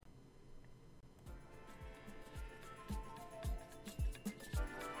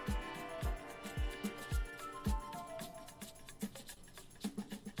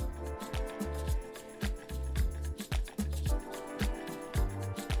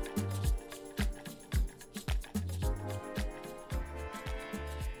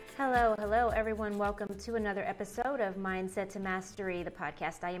Hello, everyone. Welcome to another episode of Mindset to Mastery, the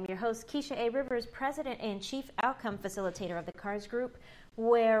podcast. I am your host, Keisha A. Rivers, President and Chief Outcome Facilitator of the CARS Group,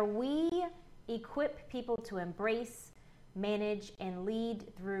 where we equip people to embrace, manage, and lead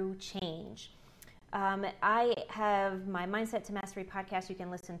through change. I have my Mindset to Mastery podcast. You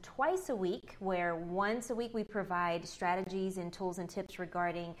can listen twice a week, where once a week we provide strategies and tools and tips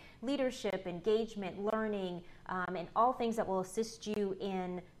regarding leadership, engagement, learning, and all things that will assist you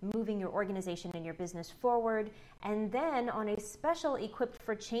in moving your organization and your business forward. And then on a special Equipped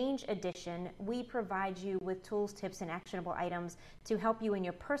for Change edition, we provide you with tools, tips, and actionable items to help you in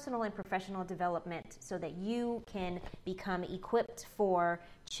your personal and professional development so that you can become equipped for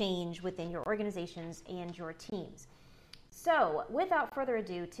change within your organizations and your teams. So without further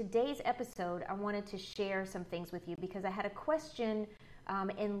ado, today's episode, I wanted to share some things with you because I had a question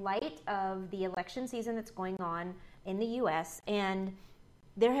in light of the election season that's going on in the U.S., and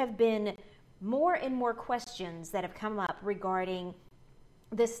there have been more and more questions that have come up regarding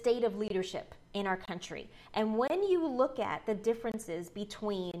the state of leadership in our country. And when you look at the differences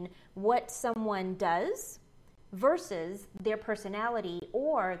between what someone does versus their personality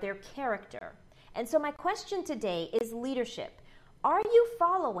or their character. And so my question today is leadership. Are you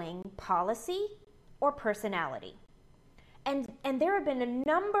following policy or personality? And there have been a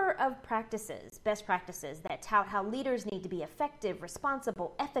number of practices, best practices, that tout how leaders need to be effective,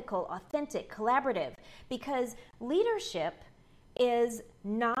 responsible, ethical, authentic, collaborative, because leadership is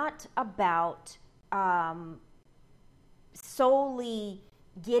not about solely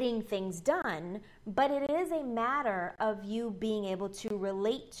getting things done, but it is a matter of you being able to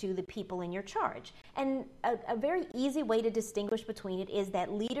relate to the people in your charge. And a very easy way to distinguish between it is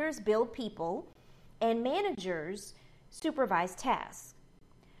that leaders build people and managers supervise tasks.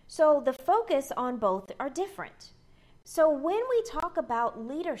 So the focus on both are different. So when we talk about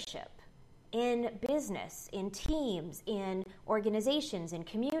leadership in business, in teams, in organizations, in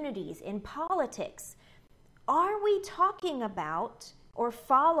communities, in politics, are we talking about or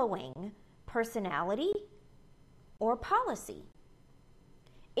following personality or policy?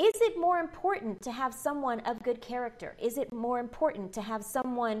 Is it more important to have someone of good character? Is it more important to have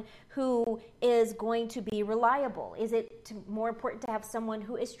someone who is going to be reliable? Is it more important to have someone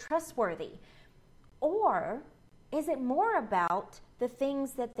who is trustworthy? Or is it more about the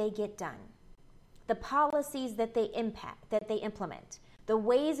things that they get done, the policies that they implement, the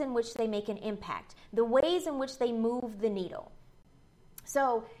ways in which they make an impact, the ways in which they move the needle?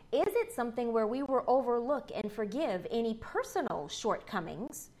 So is it something where we will overlook and forgive any personal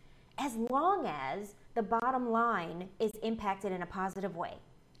shortcomings as long as the bottom line is impacted in a positive way?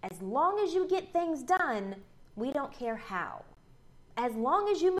 As long as you get things done, we don't care how. As long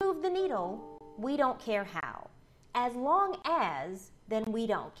as you move the needle, we don't care how. As long as, then we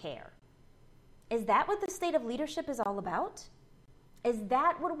don't care. Is that what the state of leadership is all about? Is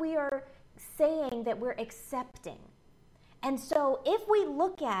that what we are saying that we're accepting? And so if we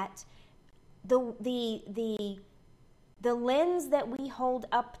look at the lens that we hold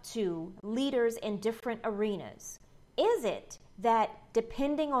up to leaders in different arenas, is it that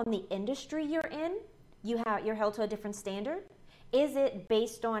depending on the industry you're in, you're held to a different standard? Is it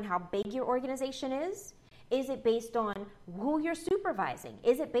based on how big your organization is? Is it based on who you're supervising?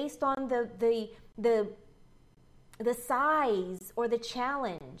 Is it based on the size or the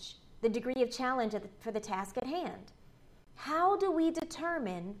challenge, the degree of challenge for the task at hand? How do we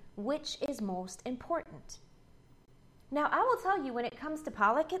determine which is most important? Now, I will tell you, when it comes to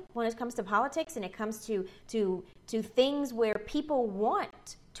politics, and it comes to things where people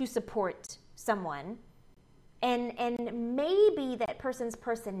want to support someone, and maybe that person's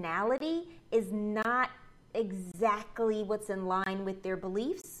personality is not exactly what's in line with their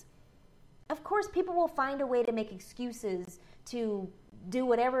beliefs, of course, people will find a way to make excuses to do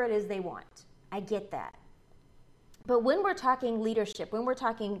whatever it is they want. I get that. But when we're talking leadership, when we're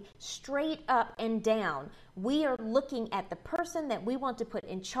talking straight up and down, we are looking at the person that we want to put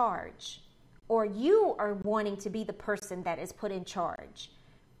in charge, or you are wanting to be the person that is put in charge.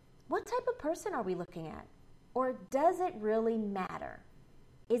 What type of person are we looking at? Or does it really matter?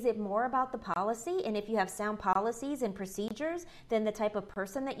 Is it more about the policy? And if you have sound policies and procedures, then the type of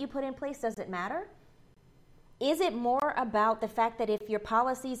person that you put in place, does it matter? Is it more about the fact that if your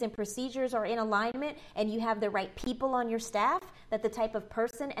policies and procedures are in alignment and you have the right people on your staff, that the type of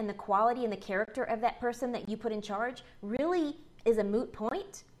person and the quality and the character of that person that you put in charge really is a moot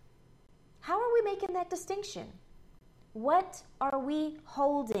point? How are we making that distinction? What are we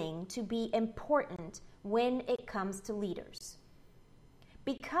holding to be important when it comes to leaders?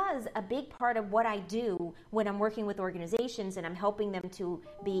 because a big part of what I do when I'm working with organizations and I'm helping them to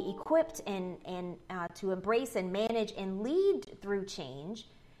be equipped and to embrace and manage and lead through change,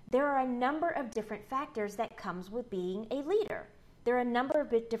 there are a number of different factors that comes with being a leader. There are a number of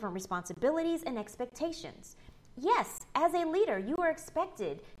different responsibilities and expectations. Yes, as a leader, you are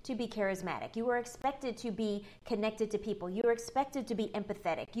expected to be charismatic. You are expected to be connected to people. You are expected to be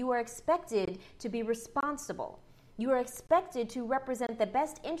empathetic. You are expected to be responsible. You are expected to represent the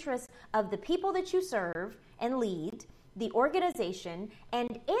best interests of the people that you serve and lead, the organization,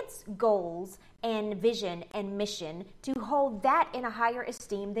 and its goals and vision and mission, to hold that in a higher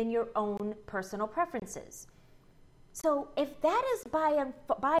esteem than your own personal preferences. So if that is by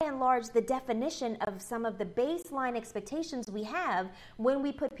and large the definition of some of the baseline expectations we have when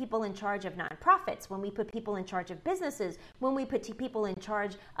we put people in charge of nonprofits, when we put people in charge of businesses, when we put people in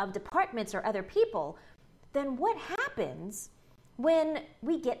charge of departments or other people, then what happens when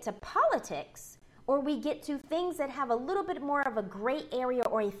we get to politics, or we get to things that have a little bit more of a gray area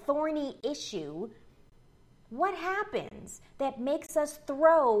or a thorny issue? What happens that makes us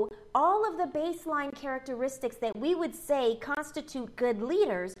throw all of the baseline characteristics that we would say constitute good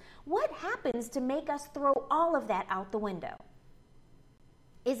leaders? What happens to make us throw all of that out the window?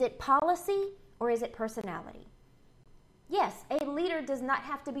 Is it policy or is it personality? Yes, a leader does not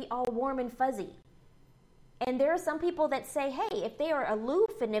have to be all warm and fuzzy. And there are some people that say, hey, if they are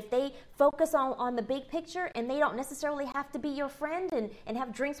aloof and if they focus on the big picture and they don't necessarily have to be your friend and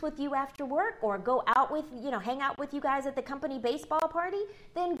have drinks with you after work or go out with, hang out with you guys at the company baseball party,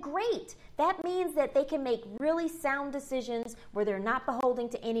 then great. That means that they can make really sound decisions where they're not beholden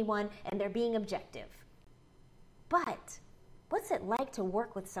to anyone and they're being objective. But what's it like to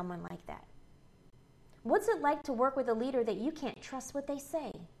work with someone like that? What's it like to work with a leader that you can't trust what they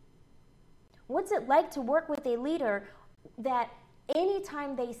say? What's it like to work with a leader that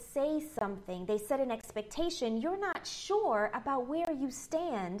anytime they say something, they set an expectation, you're not sure about where you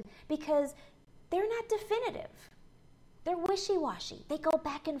stand because they're not definitive. They're wishy-washy. They go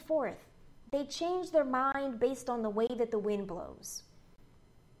back and forth. They change their mind based on the way that the wind blows.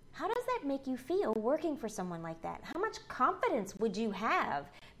 How does that make you feel working for someone like that? How much confidence would you have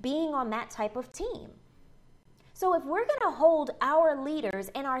being on that type of team? So if we're going to hold our leaders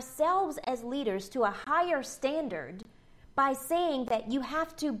and ourselves as leaders to a higher standard by saying that you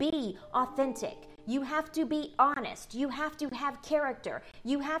have to be authentic, you have to be honest, you have to have character,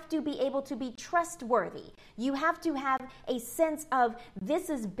 you have to be able to be trustworthy, you have to have a sense of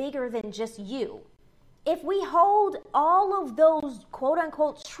this is bigger than just you. If we hold all of those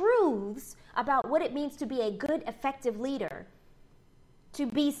quote-unquote truths about what it means to be a good, effective leader, to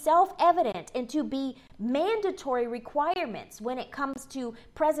be self-evident and to be mandatory requirements when it comes to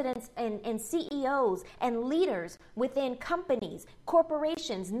presidents and CEOs and leaders within companies,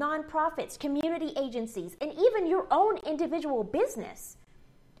 corporations, nonprofits, community agencies, and even your own individual business.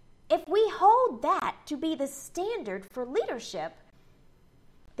 If we hold that to be the standard for leadership,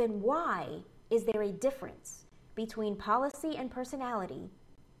 then why is there a difference between policy and personality,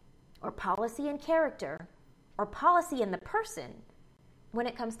 or policy and character, or policy and the person when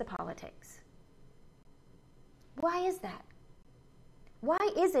it comes to politics? Why is that? Why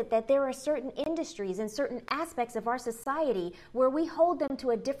is it that there are certain industries and certain aspects of our society where we hold them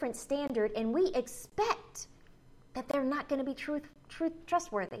to a different standard and we expect that they're not going to be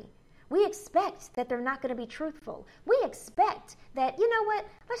trustworthy? We expect that they're not going to be truthful. We expect that,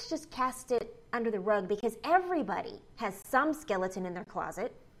 let's just cast it under the rug because everybody has some skeleton in their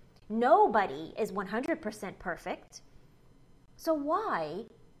closet. Nobody is 100% perfect. So why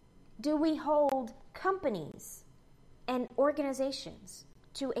do we hold companies and organizations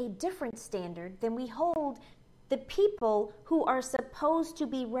to a different standard than we hold the people who are supposed to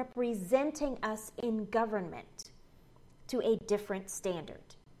be representing us in government to a different standard?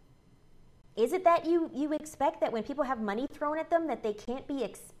 Is it that you expect that when people have money thrown at them that they can't be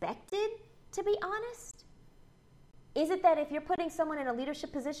expected to be honest? Is it that if you're putting someone in a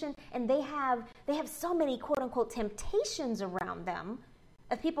leadership position and they have so many quote-unquote temptations around them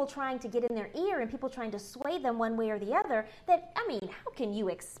of people trying to get in their ear and people trying to sway them one way or the other, that, how can you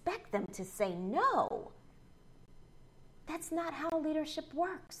expect them to say no? That's not how leadership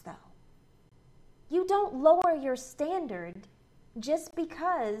works, though. You don't lower your standard just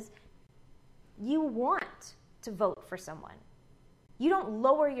because you want to vote for someone. You don't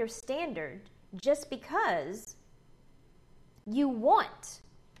lower your standard just because you want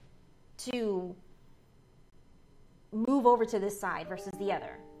to move over to this side versus the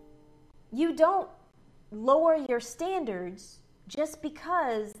other. You don't lower your standards just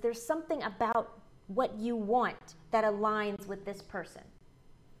because there's something about what you want that aligns with this person.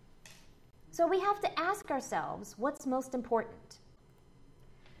 So we have to ask ourselves, what's most important?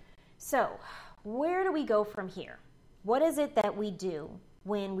 So where do we go from here? What is it that we do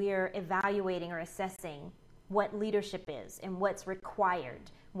when we're evaluating or assessing what leadership is and what's required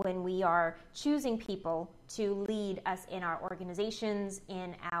when we are choosing people to lead us in our organizations,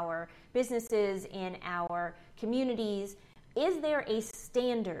 in our businesses, in our communities? Is there a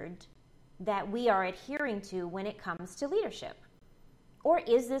standard that we are adhering to when it comes to leadership? Or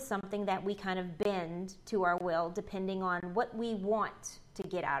is this something that we kind of bend to our will depending on what we want to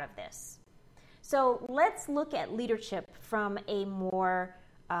get out of this? So let's look at leadership from a more,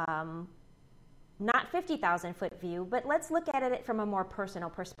 not 50,000 foot view, but let's look at it from a more personal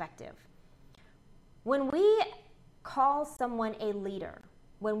perspective. When we call someone a leader,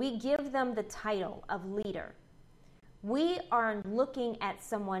 when we give them the title of leader, we are looking at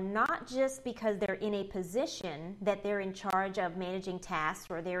someone not just because they're in a position that they're in charge of managing tasks,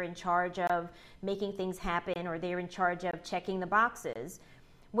 or they're in charge of making things happen, or they're in charge of checking the boxes.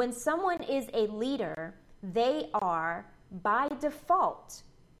 When someone is a leader, they are by default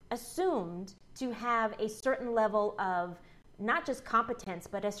assumed to have a certain level of not just competence,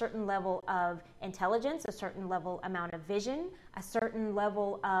 but a certain level of intelligence, a certain level amount of vision, a certain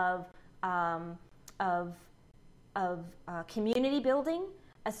level of community building,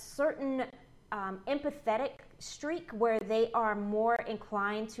 a certain empathetic streak where they are more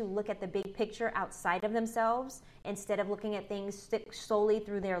inclined to look at the big picture outside of themselves instead of looking at things solely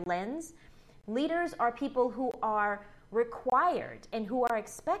through their lens. Leaders are people who are required and who are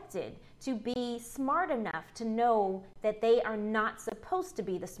expected to be smart enough to know that they are not supposed to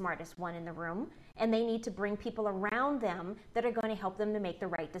be the smartest one in the room, and they need to bring people around them that are going to help them to make the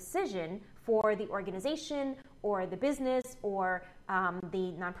right decision for the organization or the business or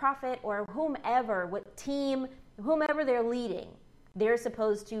the nonprofit or whomever, what team, whomever they're leading. They're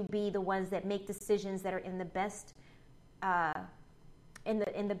supposed to be the ones that make decisions that are in the best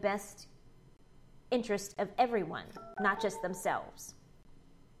in the best interest of everyone, not just themselves.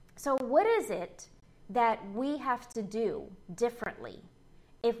 So what is it that we have to do differently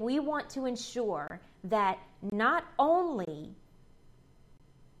if we want to ensure that not only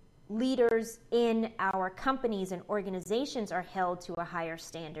leaders in our companies and organizations are held to a higher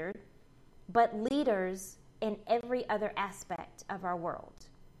standard, but leaders in every other aspect of our world?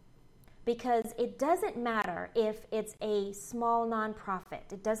 Because it doesn't matter if it's a small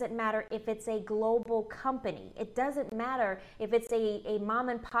nonprofit. It doesn't matter if it's a global company. It doesn't matter if it's a mom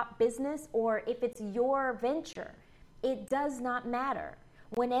and pop business or if it's your venture. It does not matter.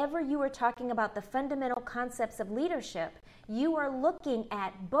 Whenever you are talking about the fundamental concepts of leadership, you are looking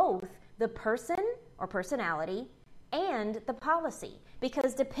at both the person or personality and the policy.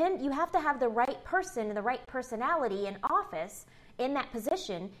 Because you have to have the right person and the right personality in office in that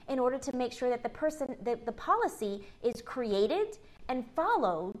position in order to make sure that the policy is created and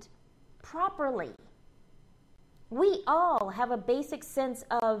followed properly. We all have a basic sense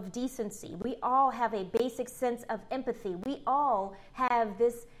of decency. We all have a basic sense of empathy. We all have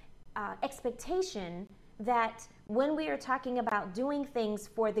this expectation that when we are talking about doing things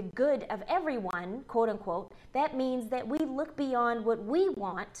for the good of everyone, quote unquote, that means that we look beyond what we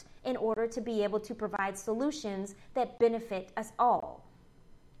want in order to be able to provide solutions that benefit us all.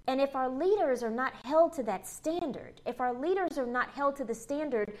 And if our leaders are not held to that standard, if our leaders are not held to the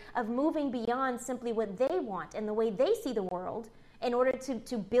standard of moving beyond simply what they want and the way they see the world in order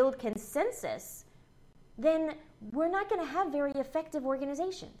to build consensus, then we're not going to have very effective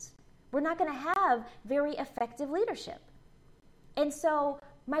organizations. We're not going to have very effective leadership. And so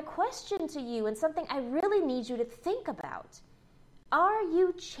my question to you, and something I really need you to think about, are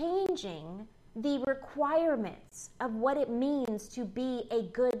you changing the requirements of what it means to be a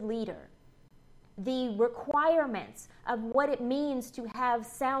good leader? The requirements of what it means to have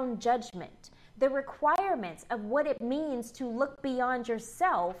sound judgment, the requirements of what it means to look beyond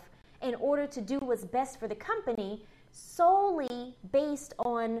yourself in order to do what's best for the company, solely based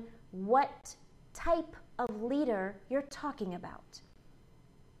on what type of leader you're talking about.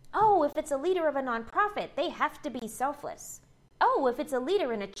 Oh, if it's a leader of a nonprofit, they have to be selfless. Oh, if it's a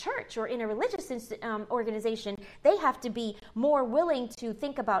leader in a church or in a religious organization, they have to be more willing to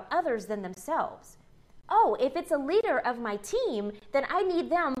think about others than themselves. Oh, if it's a leader of my team, then I need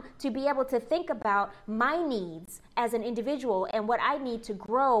them to be able to think about my needs as an individual and what I need to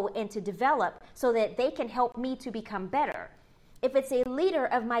grow and to develop so that they can help me to become better. If it's a leader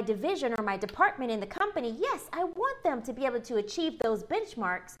of my division or my department in the company, yes, I want them to be able to achieve those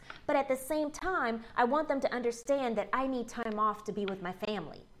benchmarks, but at the same time, I want them to understand that I need time off to be with my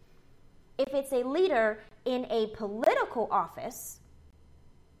family. If it's a leader in a political office,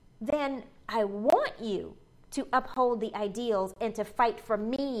 then I want you to uphold the ideals and to fight for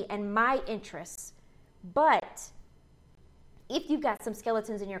me and my interests. But if you've got some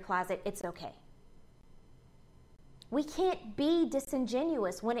skeletons in your closet, it's okay. We can't be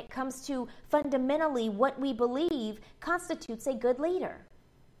disingenuous when it comes to fundamentally what we believe constitutes a good leader.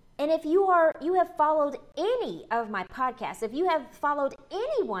 And if you have followed any of my podcasts, if you have followed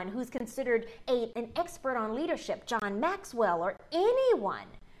anyone who's considered an expert on leadership, John Maxwell or anyone,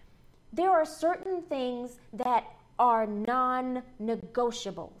 there are certain things that are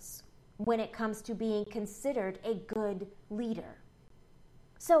non-negotiables when it comes to being considered a good leader.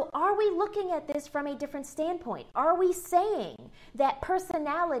 So are we looking at this from a different standpoint? Are we saying that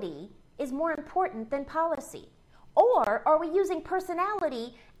personality is more important than policy? Or are we using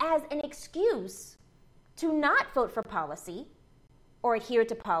personality as an excuse to not vote for policy or adhere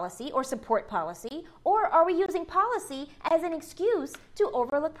to policy or support policy? Or are we using policy as an excuse to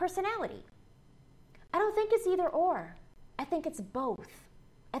overlook personality? I don't think it's either or. I think it's both.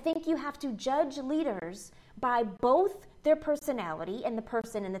 I think you have to judge leaders by both their personality and the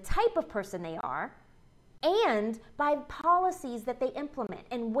person and the type of person they are, and by policies that they implement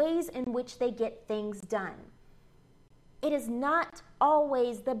and ways in which they get things done. It is not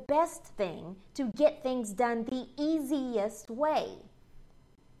always the best thing to get things done the easiest way.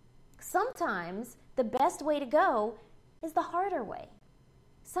 Sometimes the best way to go is the harder way.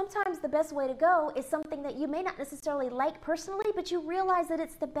 Sometimes the best way to go is something that you may not necessarily like personally, but you realize that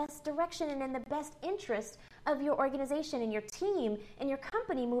it's the best direction and in the best interest of your organization and your team and your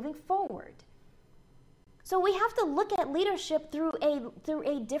company moving forward. So we have to look at leadership through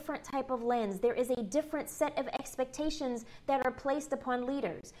a different type of lens. There is a different set of expectations that are placed upon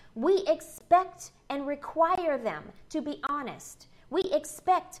leaders. We expect and require them to be honest. We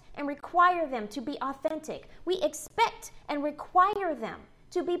expect and require them to be authentic. We expect and require them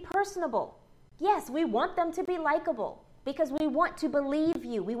to be personable. Yes, we want them to be likable because we want to believe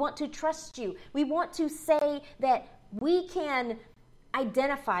you. We want to trust you. We want to say that we can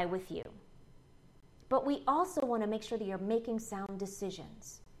identify with you. But we also want to make sure that you're making sound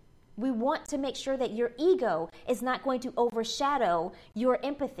decisions. We want to make sure that your ego is not going to overshadow your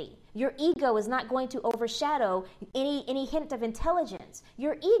empathy. Your ego is not going to overshadow any hint of intelligence.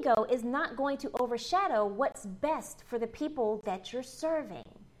 Your ego is not going to overshadow what's best for the people that you're serving.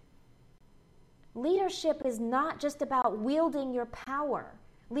 Leadership is not just about wielding your power.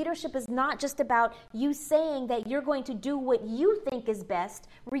 Leadership is not just about you saying that you're going to do what you think is best,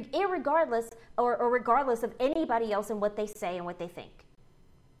 irregardless or regardless of anybody else and what they say and what they think.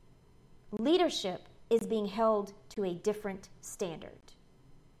 Leadership is being held to a different standard.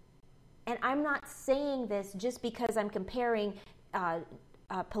 And I'm not saying this just because I'm comparing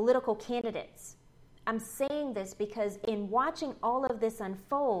political candidates. I'm saying this because in watching all of this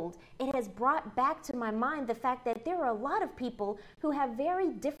unfold, it has brought back to my mind the fact that there are a lot of people who have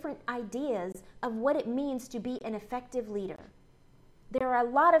very different ideas of what it means to be an effective leader. There are a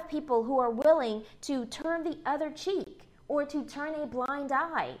lot of people who are willing to turn the other cheek or to turn a blind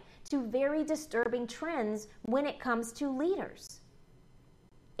eye to very disturbing trends when it comes to leaders.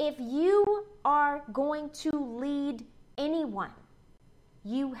 If you are going to lead anyone,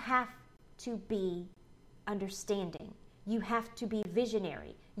 you have to be understanding. You have to be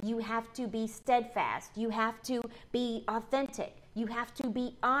visionary. You have to be steadfast. You have to be authentic. You have to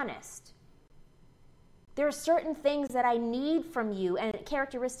be honest. There are certain things that I need from you and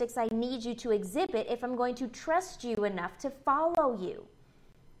characteristics I need you to exhibit if I'm going to trust you enough to follow you.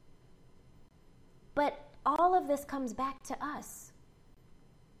 But all of this comes back to us.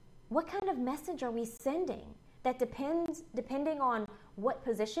 What kind of message are we sending? That depending on what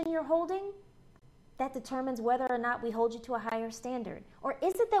position you're holding, that determines whether or not we hold you to a higher standard. Or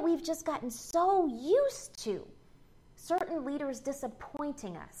is it that we've just gotten so used to certain leaders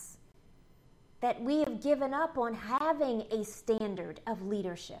disappointing us that we have given up on having a standard of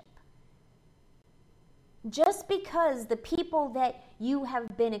leadership? Just because the people that you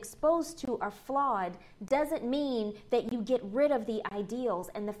have been exposed to are flawed doesn't mean that you get rid of the ideals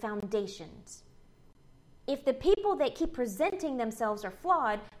and the foundations. If the people that keep presenting themselves are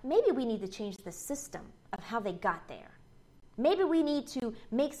flawed, maybe we need to change the system of how they got there. Maybe we need to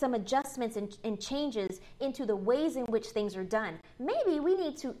make some adjustments and changes into the ways in which things are done. Maybe we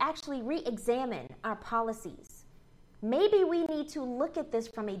need to actually re-examine our policies. Maybe we need to look at this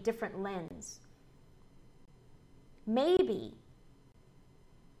from a different lens. Maybe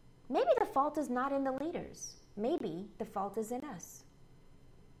the fault is not in the leaders. Maybe the fault is in us.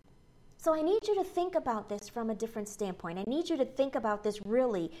 So I need you to think about this from a different standpoint. I need you to think about this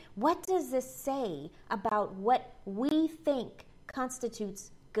really. What does this say about what we think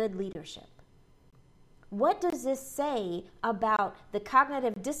constitutes good leadership? What does this say about the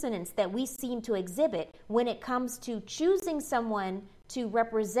cognitive dissonance that we seem to exhibit when it comes to choosing someone to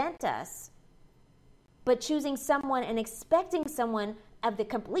represent us, but choosing someone and expecting someone of the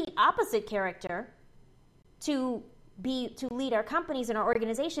complete opposite character to lead our companies and our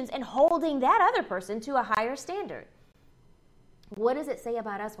organizations, and holding that other person to a higher standard? What does it say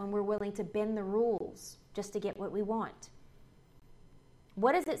about us when we're willing to bend the rules just to get what we want?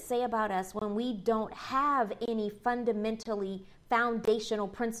 What does it say about us when we don't have any fundamentally foundational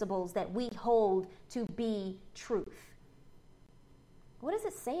principles that we hold to be truth? What does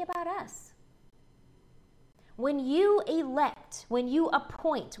it say about us? When you elect, when you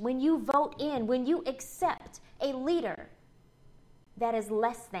appoint, when you vote in, when you accept a leader that is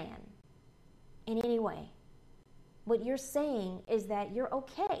less than in any way, what you're saying is that you're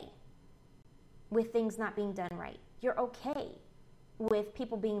okay with things not being done right. You're okay with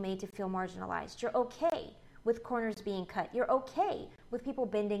people being made to feel marginalized. You're okay with corners being cut. You're okay with people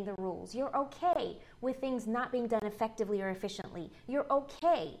bending the rules. You're okay with things not being done effectively or efficiently. You're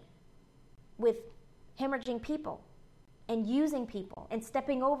okay with hemorrhaging people and using people and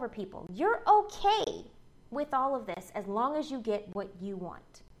stepping over people. You're okay with all of this as long as you get what you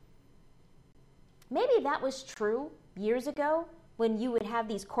want. Maybe that was true years ago when you would have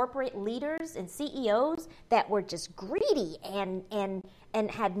these corporate leaders and CEOs that were just greedy and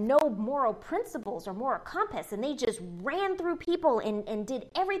had no moral principles or moral compass, and they just ran through people and did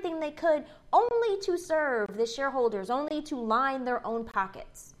everything they could only to serve the shareholders, only to line their own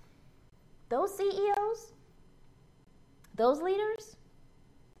pockets. Those CEOs, those leaders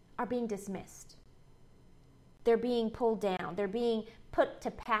are being dismissed. They're being pulled down. They're being put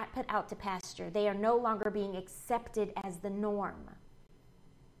out to pasture. They are no longer being accepted as the norm.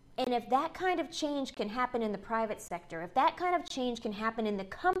 And if that kind of change can happen in the private sector, if that kind of change can happen in the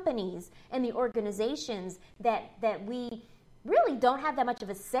companies and the organizations that we really don't have that much of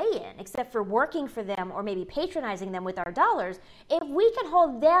a say in, except for working for them or maybe patronizing them with our dollars, if we can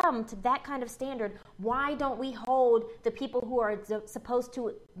hold them to that kind of standard, why don't we hold the people who are supposed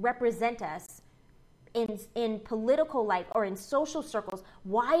to represent us in political life or in social circles,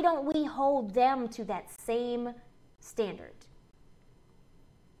 why don't we hold them to that same standard?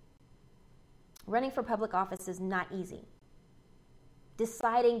 Running for public office is not easy.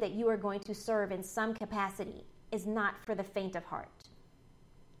 Deciding that you are going to serve in some capacity is not for the faint of heart.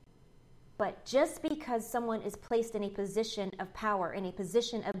 But just because someone is placed in a position of power, in a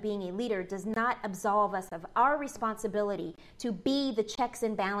position of being a leader, does not absolve us of our responsibility to be the checks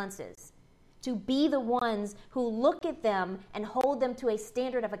and balances, to be the ones who look at them and hold them to a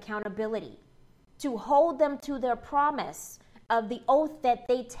standard of accountability, to hold them to their promise of the oath that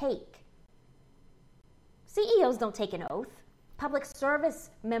they take. CEOs don't take an oath. Public service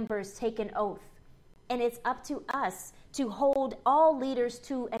members take an oath. And it's up to us to hold all leaders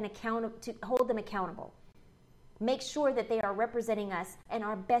to hold them accountable. Make sure that they are representing us in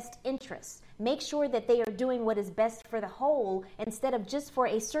our best interests. Make sure that they are doing what is best for the whole instead of just for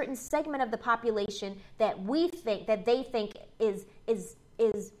a certain segment of the population that they think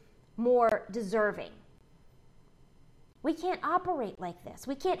is more deserving. We can't operate like this.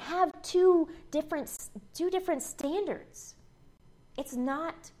 We can't have two different standards. It's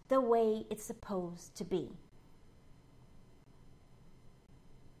not the way it's supposed to be.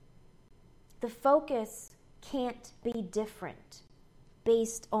 The focus can't be different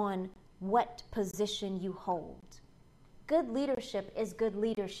based on what position you hold. Good leadership is good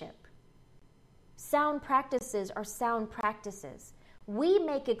leadership. Sound practices are sound practices. We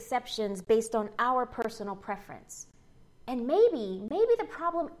make exceptions based on our personal preference. And maybe the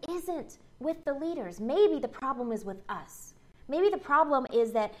problem isn't with the leaders. Maybe the problem is with us. Maybe the problem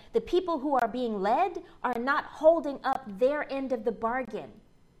is that the people who are being led are not holding up their end of the bargain.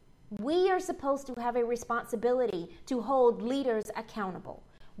 We are supposed to have a responsibility to hold leaders accountable.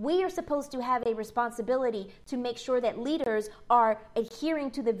 We are supposed to have a responsibility to make sure that leaders are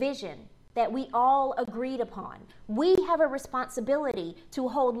adhering to the vision that we all agreed upon. We have a responsibility to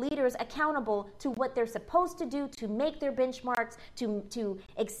hold leaders accountable to what they're supposed to do, to make their benchmarks, to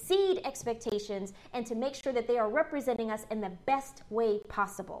exceed expectations, and to make sure that they are representing us in the best way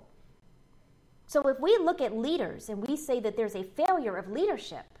possible. So if we look at leaders and we say that there's a failure of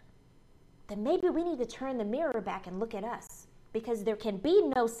leadership, then maybe we need to turn the mirror back and look at us, because there can be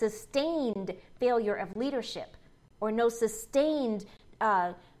no sustained failure of leadership or no sustained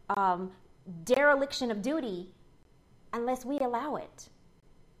dereliction of duty unless we allow it,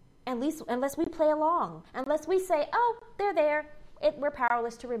 unless we play along, unless we say, oh, they're there, we're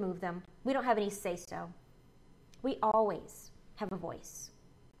powerless to remove them. We don't have any say-so. We always have a voice.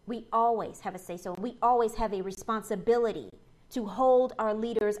 We always have a say-so. We always have a responsibility to hold our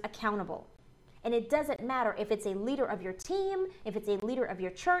leaders accountable. And it doesn't matter if it's a leader of your team, if it's a leader of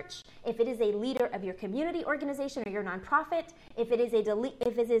your church, if it is a leader of your community organization or your nonprofit, if it is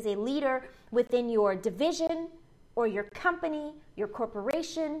a leader within your division or your company, your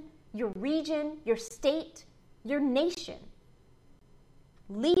corporation, your region, your state, your nation.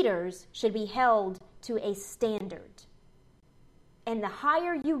 Leaders should be held to a standard. And the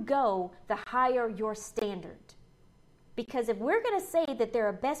higher you go, the higher your standard. Because if we're going to say that there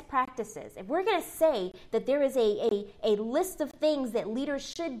are best practices, if we're going to say that there is a list of things that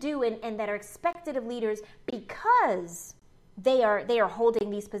leaders should do and that are expected of leaders because they are holding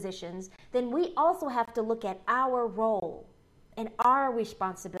these positions, then we also have to look at our role and our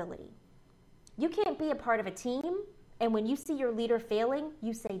responsibility. You can't be a part of a team, and when you see your leader failing,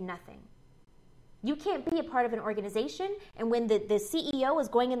 you say nothing. You can't be a part of an organization, and when the CEO is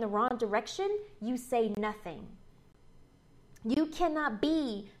going in the wrong direction, you say nothing. You cannot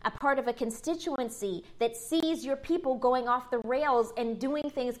be a part of a constituency that sees your people going off the rails and doing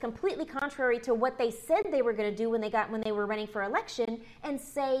things completely contrary to what they said they were going to do when they were running for election and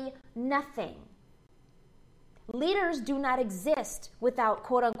say nothing. Leaders do not exist without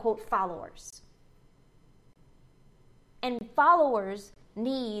quote-unquote followers. And followers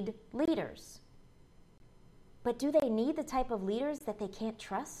need leaders. But do they need the type of leaders that they can't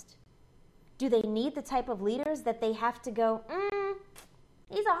trust? Do they need the type of leaders that they have to go,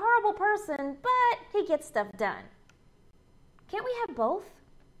 he's a horrible person, but he gets stuff done? Can't we have both?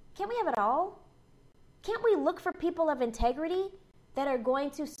 Can't we have it all? Can't we look for people of integrity that are going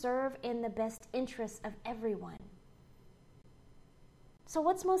to serve in the best interests of everyone? So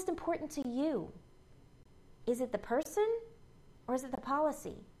what's most important to you? Is it the person or is it the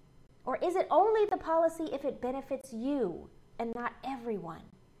policy? Or is it only the policy if it benefits you and not everyone?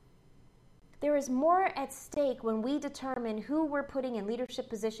 There is more at stake when we determine who we're putting in leadership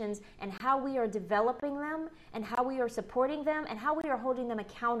positions and how we are developing them and how we are supporting them and how we are holding them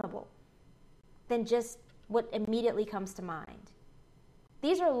accountable than just what immediately comes to mind.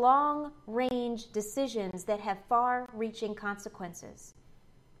 These are long-range decisions that have far-reaching consequences,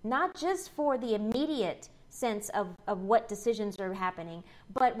 not just for the immediate sense of what decisions are happening,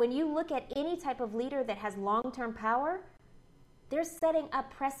 but when you look at any type of leader that has long-term power, they're setting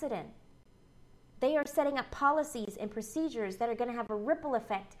up precedent. They are setting up policies and procedures that are going to have a ripple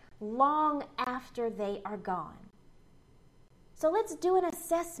effect long after they are gone. So let's do an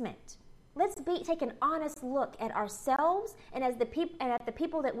assessment. Let's take an honest look at ourselves and at the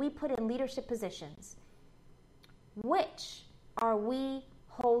people that we put in leadership positions. Which are we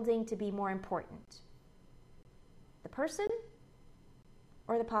holding to be more important? The person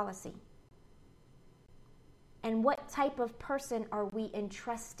or the policy? And what type of person are we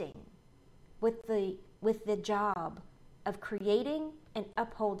entrusting with the job of creating and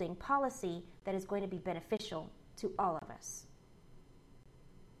upholding policy that is going to be beneficial to all of us?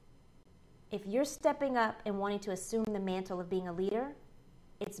 If you're stepping up and wanting to assume the mantle of being a leader,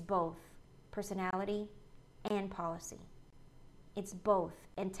 it's both personality and policy. It's both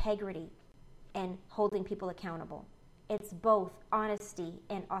integrity and holding people accountable. It's both honesty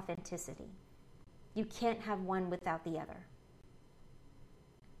and authenticity. You can't have one without the other.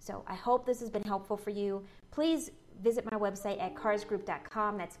 So I hope this has been helpful for you. Please visit my website at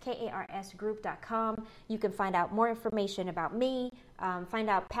karsgroup.com. That's karsgroup.com. You can find out more information about me, find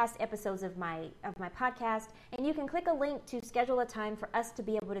out past episodes of my podcast, and you can click a link to schedule a time for us to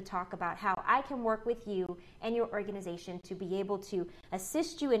be able to talk about how I can work with you and your organization to be able to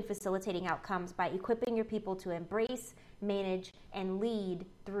assist you in facilitating outcomes by equipping your people to embrace, manage, and lead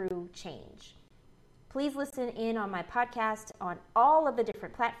through change. Please listen in on my podcast on all of the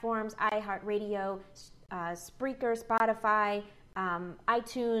different platforms, iHeartRadio, Spreaker, Spotify,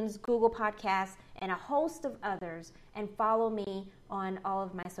 iTunes, Google Podcasts, and a host of others, and follow me on all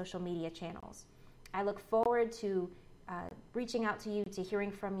of my social media channels. I look forward to reaching out to you, to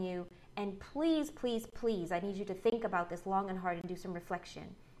hearing from you, and please, please, please, I need you to think about this long and hard and do some reflection.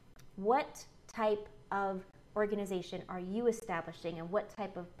 What type of organization are you establishing, and what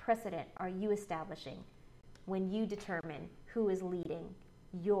type of precedent are you establishing when you determine who is leading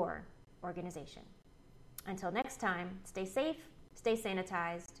your organization? Until next time, stay safe, stay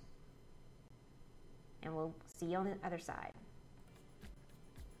sanitized, and we'll see you on the other side.